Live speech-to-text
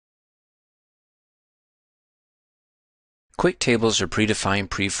Quick tables are predefined,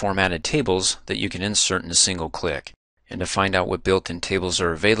 preformatted tables that you can insert in a single click. And to find out what built-in tables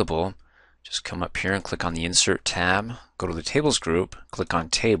are available, just come up here and click on the Insert tab, go to the Tables group, click on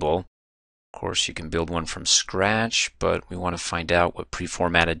Table. Of course, you can build one from scratch, but we want to find out what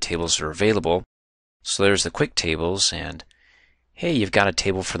preformatted tables are available. So there's the quick tables, and hey, you've got a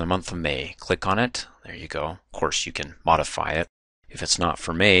table for the month of May. Click on it. There you go. Of course, you can modify it. If it's not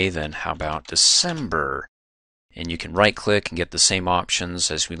for May, then how about December? And you can right-click and get the same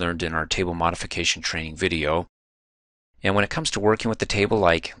options as we learned in our table modification training video. And when it comes to working with the table,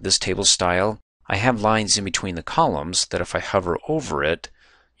 like this table style, I have lines in between the columns that if I hover over it,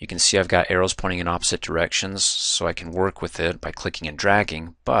 you can see I've got arrows pointing in opposite directions, so I can work with it by clicking and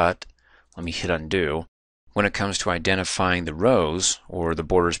dragging, but let me hit undo. When it comes to identifying the rows, or the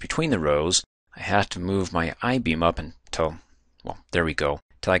borders between the rows, I have to move my I-beam up until, well, there we go,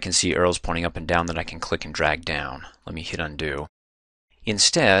 till I can see arrows pointing up and down that I can click and drag down. Let me hit undo.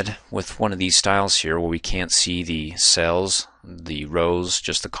 Instead, with one of these styles here where we can't see the cells, the rows,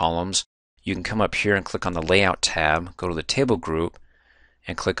 just the columns, you can come up here and click on the Layout tab, go to the Table group,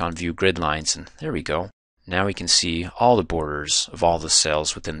 and click on View Gridlines, and there we go. Now we can see all the borders of all the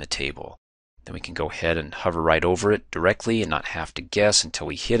cells within the table. Then we can go ahead and hover right over it directly and not have to guess until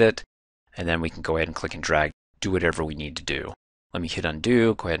we hit it, and then we can go ahead and click and drag, do whatever we need to do. Let me hit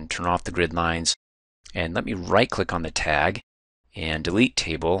undo, go ahead and turn off the grid lines, and let me right-click on the tag and delete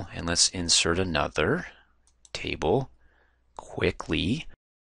table, and let's insert another table quickly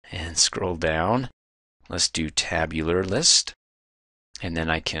and scroll down. Let's do tabular list, and then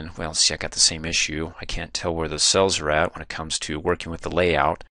I can, well, see, I got the same issue. I can't tell where the cells are at when it comes to working with the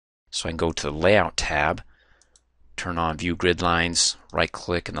layout, so I can go to the Layout tab, turn on View Grid Lines,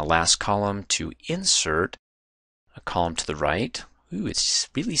 right-click in the last column to insert a column to the right. Ooh, it's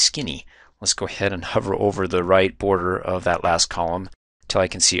really skinny. Let's go ahead and hover over the right border of that last column until I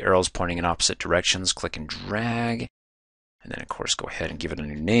can see arrows pointing in opposite directions. Click and drag. And then, of course, go ahead and give it a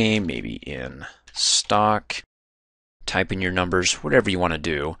new name, maybe in stock. Type in your numbers, whatever you want to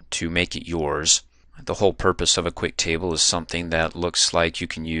do to make it yours. The whole purpose of a quick table is something that looks like you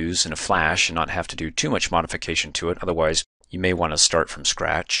can use in a flash and not have to do too much modification to it. Otherwise, you may want to start from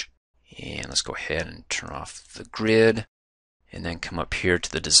scratch. And let's go ahead and turn off the grid and then come up here to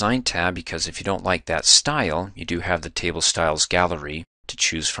the Design tab, because if you don't like that style, you do have the Table Styles gallery to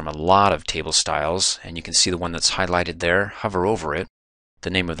choose from a lot of table styles, and you can see the one that's highlighted there. Hover over it. The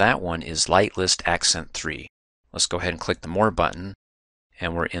name of that one is Light List Accent 3. Let's go ahead and click the More button,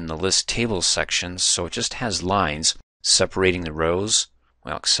 and we're in the List Tables section, so it just has lines separating the rows,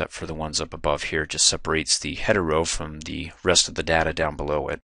 well, except for the ones up above here. It just separates the header row from the rest of the data down below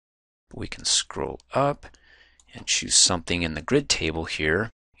it. We can scroll up and choose something in the grid table here.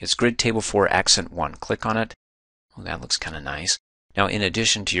 It's Grid Table 4 Accent 1. Click on it. Well, that looks kind of nice. Now, in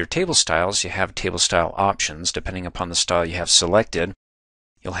addition to your table styles, you have table style options. Depending upon the style you have selected,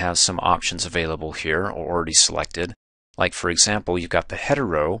 you'll have some options available here or already selected. Like, for example, you've got the header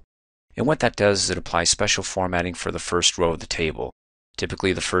row, and what that does is it applies special formatting for the first row of the table.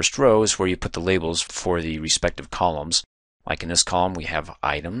 Typically, the first row is where you put the labels for the respective columns. Like in this column, we have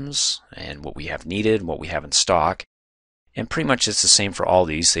items and what we have needed, what we have in stock. And pretty much it's the same for all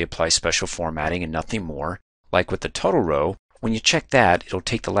these. They apply special formatting and nothing more. Like with the total row, when you check that, it'll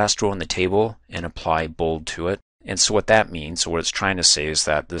take the last row in the table and apply bold to it. And so what that means, or what it's trying to say, is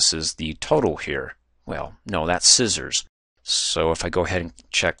that this is the total here. Well, no, that's scissors. So if I go ahead and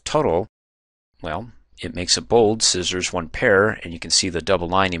check total, well, it makes it bold, scissors, one pair, and you can see the double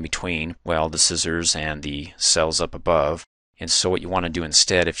line in between, well, the scissors and the cells up above. And so what you want to do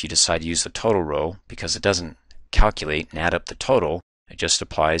instead, if you decide to use the total row, because it doesn't calculate and add up the total, it just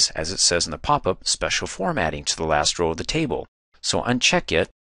applies, as it says in the pop-up, special formatting to the last row of the table. So uncheck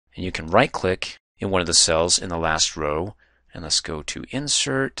it, and you can right-click in one of the cells in the last row, and let's go to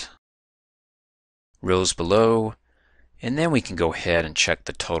Insert, Rows Below, and then we can go ahead and check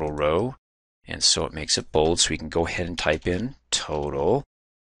the total row. And so it makes it bold, so we can go ahead and type in total,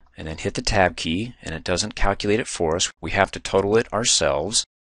 and then hit the tab key, and it doesn't calculate it for us. We have to total it ourselves.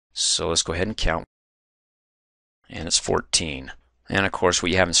 So let's go ahead and count. And it's 14. And of course,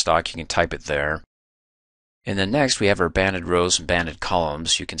 what you have in stock, you can type it there. And then next, we have our banded rows and banded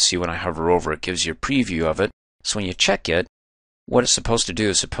columns. You can see when I hover over it, gives you a preview of it. So when you check it, what it's supposed to do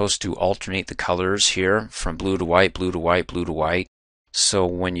is supposed to alternate the colors here from blue to white, blue to white, blue to white. So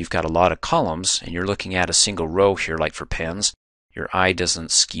when you've got a lot of columns and you're looking at a single row here, like for pens, your eye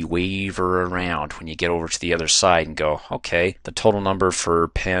doesn't ski waver around when you get over to the other side and go, okay, the total number for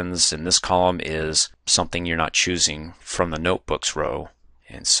pens in this column is something you're not choosing from the notebooks row.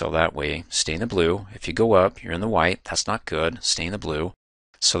 And so that way, stay in the blue. If you go up, you're in the white. That's not good. Stay in the blue.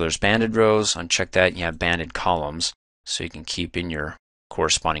 So there's banded rows. Uncheck that. You have banded columns. So you can keep in your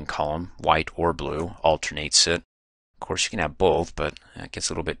corresponding column, white or blue. Alternates it. Of course, you can have both, but it gets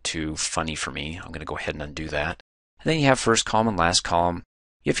a little bit too funny for me. I'm going to go ahead and undo that. And then you have first column and last column.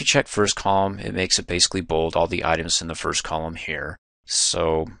 If you check first column, it makes it basically bold all the items in the first column here.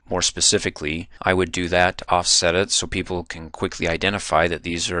 So more specifically, I would do that to offset it so people can quickly identify that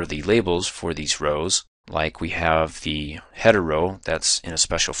these are the labels for these rows. Like we have the header row that's in a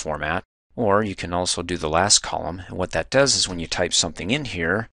special format. Or you can also do the last column. And what that does is when you type something in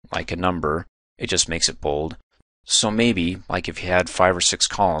here, like a number, it just makes it bold. So maybe, like if you had 5 or 6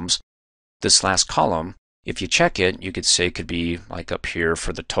 columns, this last column, if you check it, you could say it could be like up here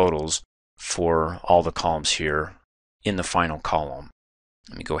for the totals for all the columns here in the final column.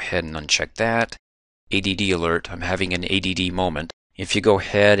 Let me go ahead and uncheck that. ADD alert, I'm having an ADD moment. If you go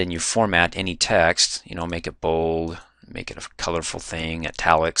ahead and you format any text, make it bold, make it a colorful thing,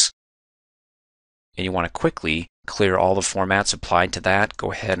 italics, and you want to quickly clear all the formats applied to that,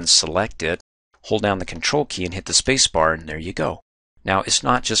 go ahead and select it, hold down the Control key and hit the space bar, and there you go. Now, it's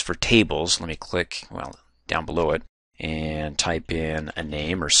not just for tables. Let me click, down below it, and type in a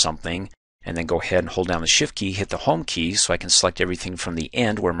name or something, and then go ahead and hold down the Shift key, hit the Home key, so I can select everything from the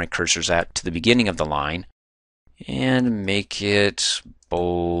end where my cursor's at to the beginning of the line, and make it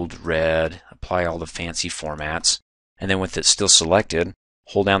bold, red, apply all the fancy formats, and then with it still selected,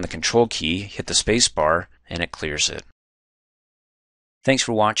 hold down the Control key, hit the space bar, and it clears it. Thanks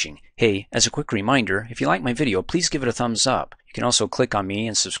for watching. Hey, as a quick reminder, if you like my video, please give it a thumbs up. You can also click on me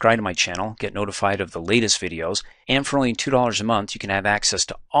and subscribe to my channel, get notified of the latest videos, and for only $2 a month, you can have access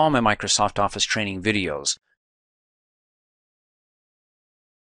to all my Microsoft Office training videos.